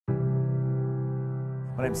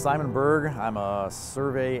My name's Simon Berg. I'm a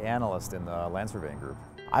survey analyst in the land surveying group.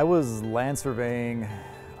 I was land surveying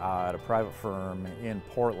at a private firm in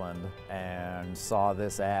Portland and saw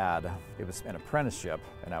this ad. It was an apprenticeship,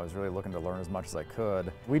 and I was really looking to learn as much as I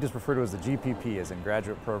could. We just refer to it as the GPP, as in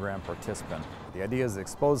Graduate Program Participant. The idea is to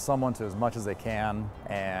expose someone to as much as they can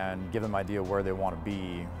and give them an idea where they want to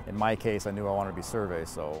be. In my case, I knew I wanted to be survey,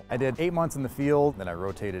 so I did 8 months in the field, then I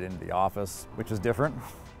rotated into the office, which is different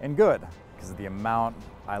and good, because the amount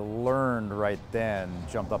I learned right then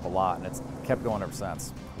jumped up a lot, and it's kept going ever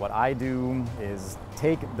since. What I do is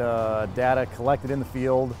take the data collected in the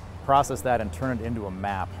field, process that, and turn it into a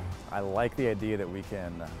map. I like the idea that we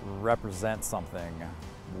can represent something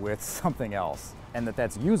with something else, and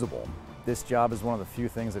that's usable. This job is one of the few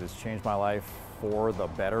things that has changed my life for the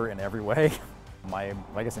better in every way. My,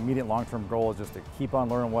 I guess, immediate long-term goal is just to keep on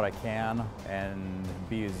learning what I can and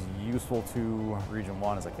be as useful to Region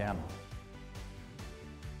 1 as I can.